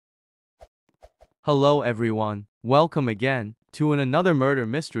Hello everyone, welcome again to another murder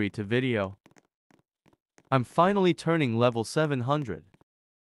mystery to video. I'm finally turning level 700.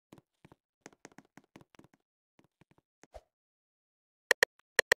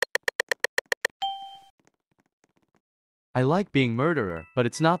 I like being murderer, but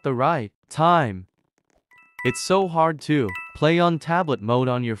it's not the right time. It's so hard to play on tablet mode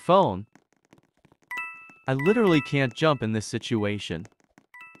on your phone. I literally can't jump in this situation.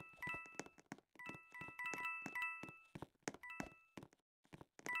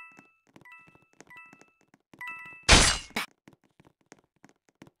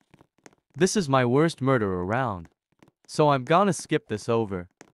 This is my worst murder around. So I'm gonna skip this over.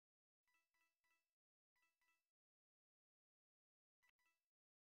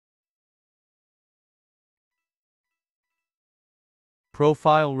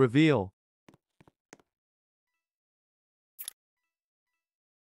 Profile reveal.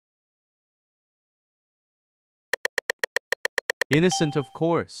 Innocent, of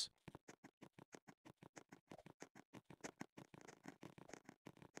course.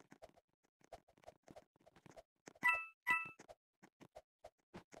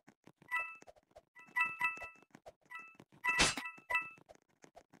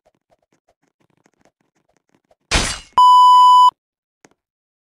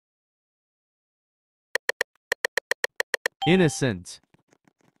 Innocent.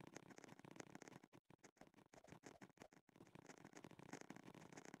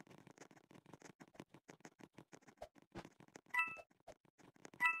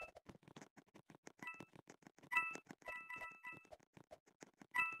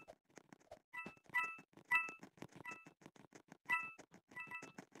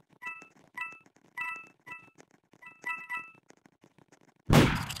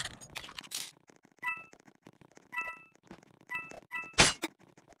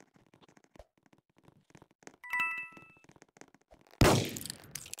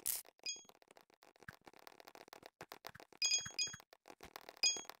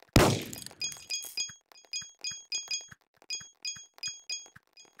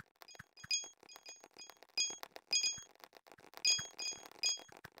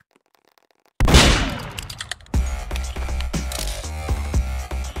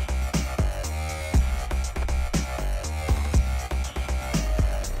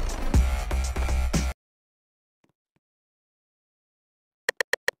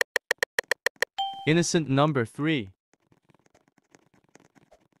 Innocent number 3.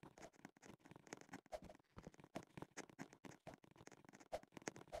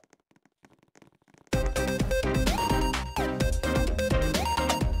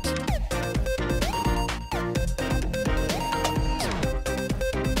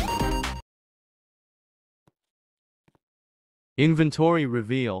 Inventory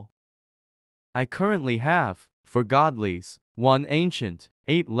reveal. I currently have, for godlies, 1 ancient,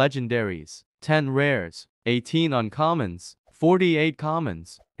 8 legendaries, 10 rares, 18 uncommons, 48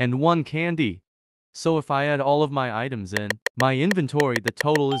 commons, and 1 candy. So if I add all of my items in my inventory, the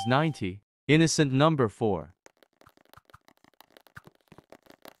total is 90. Innocent number 4.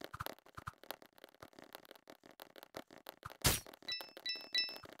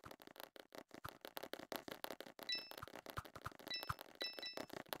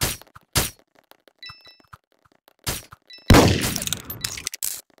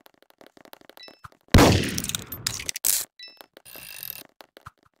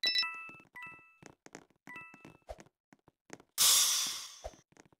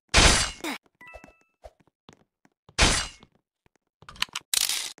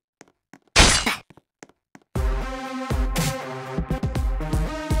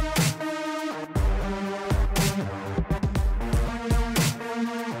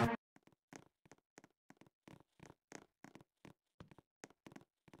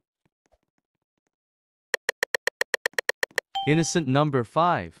 Innocent number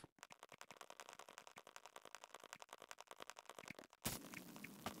 5.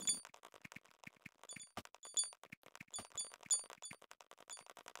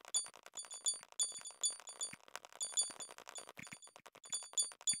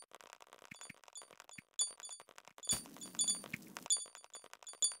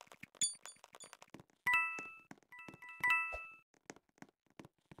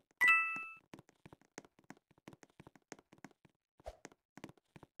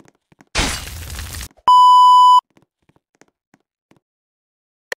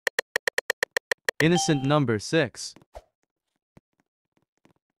 Innocent number 6.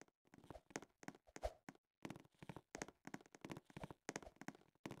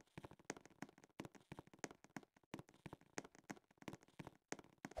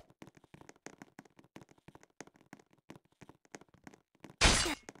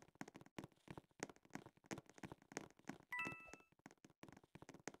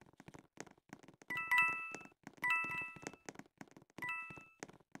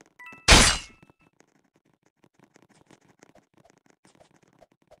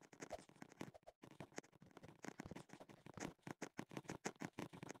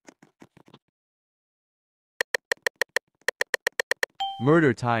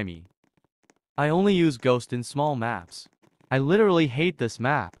 Murder Timey. I only use Ghost in small maps. I literally hate this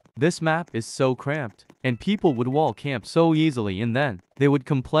map. This map is so cramped, and people would wall camp so easily and then they would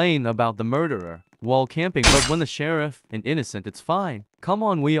complain about the murderer wall camping, but when the sheriff and innocent it's fine. Come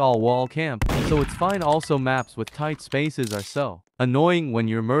on, we all wall camp, so it's fine. Also maps with tight spaces are so annoying when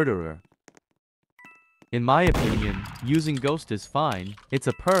you're murderer. In my opinion, using Ghost is fine, it's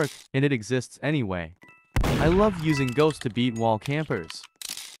a perk, and it exists anyway. I love using Ghost to beat wall campers.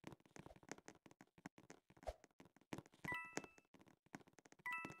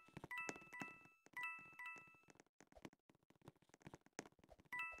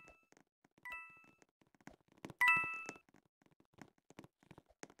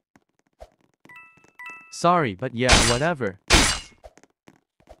 Sorry, but yeah, whatever.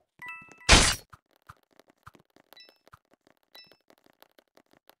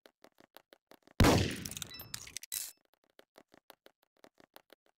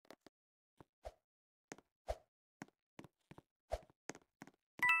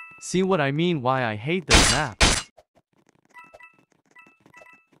 See what I mean? Why I hate this map?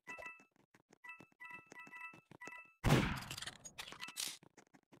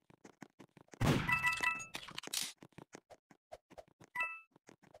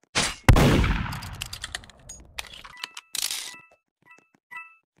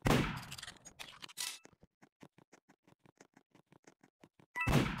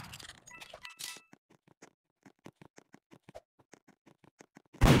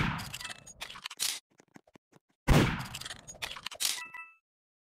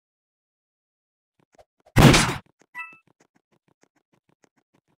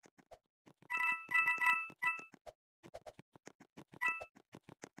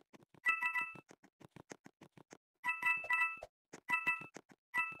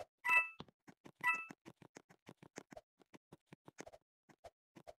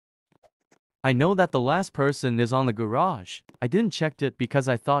 I know that the last person is on the garage. I didn't check it because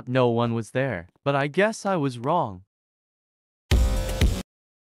I thought no one was there, but I guess I was wrong.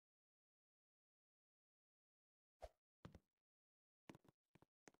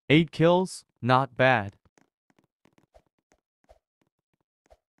 8 kills? Not bad.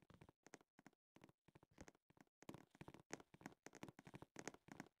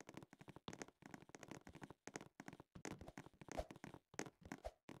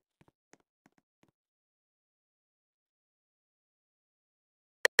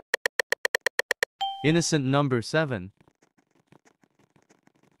 Innocent number 7.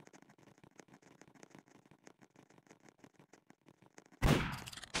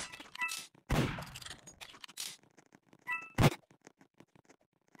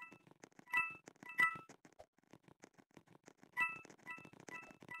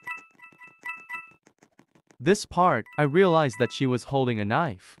 This part, I realized that she was holding a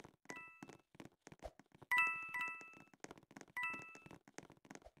knife.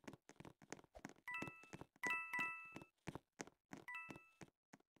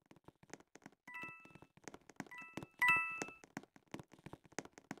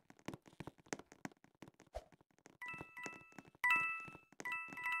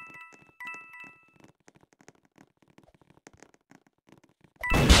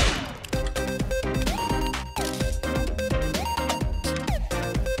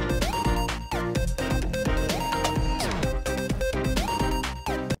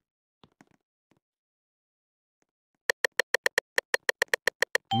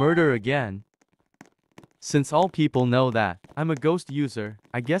 Murder again. Since all people know that I'm a ghost user,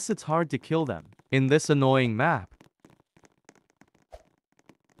 I guess it's hard to kill them in this annoying map.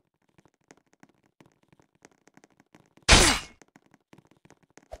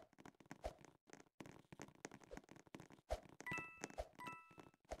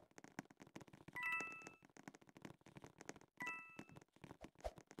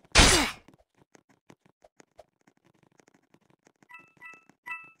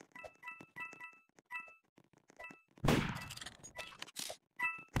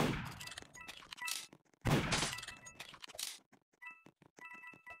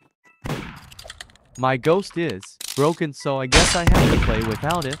 My ghost is broken, so I guess I have to play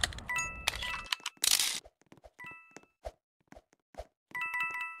without it.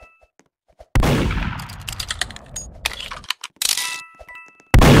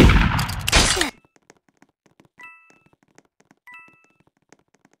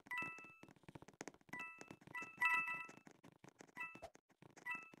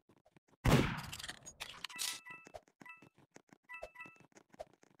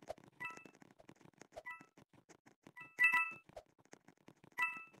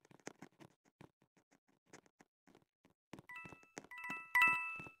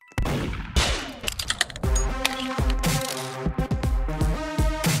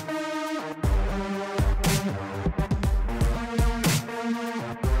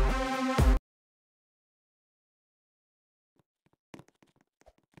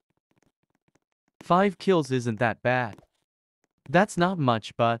 5 kills isn't that bad. That's not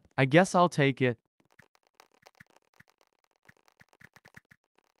much, but I guess I'll take it.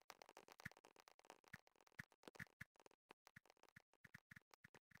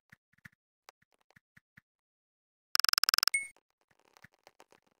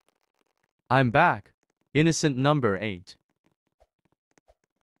 I'm back. Innocent number 8.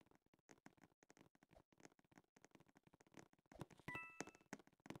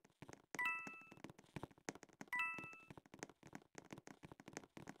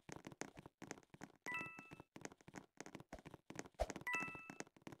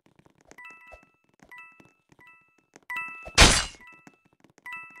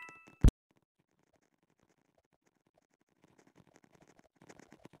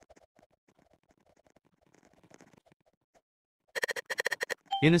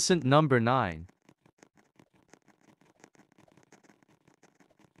 Innocent number 9.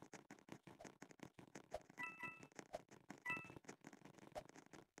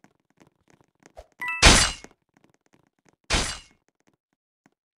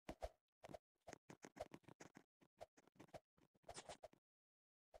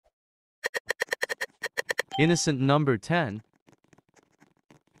 Innocent number 10.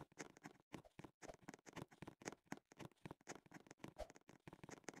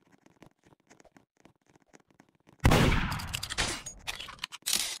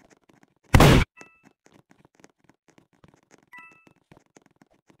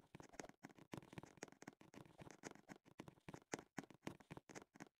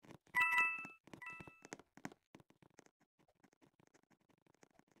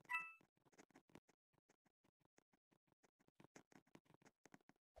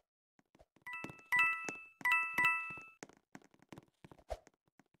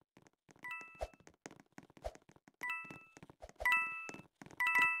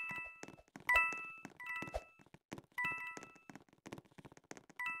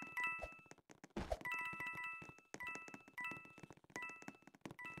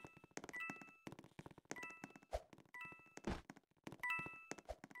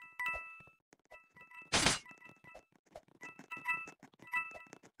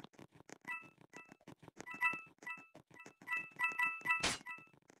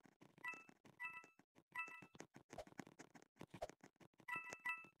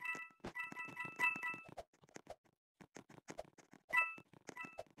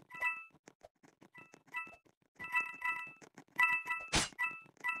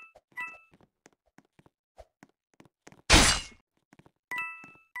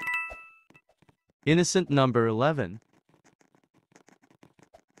 Innocent number 11.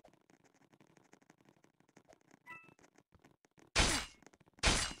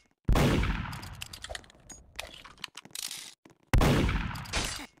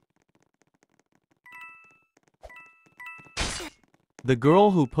 The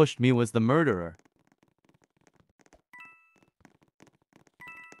girl who pushed me was the murderer.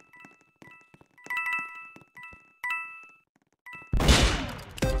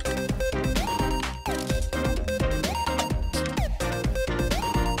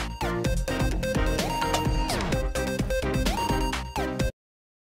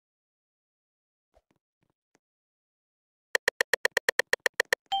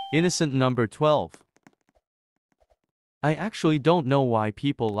 Innocent number 12. I actually don't know why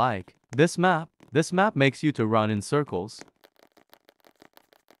people like this map. This map makes you to run in circles.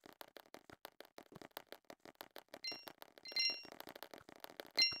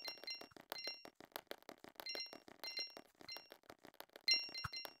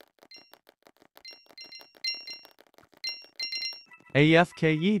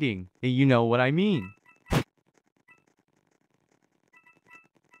 AFK eating, you know what I mean.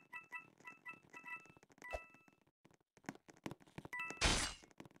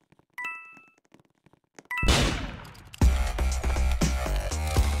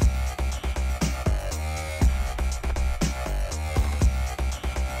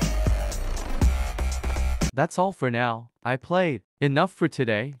 That's all for now. I played. Enough for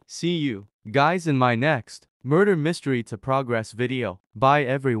today. See you guys in my next murder mystery to progress video. Bye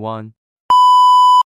everyone.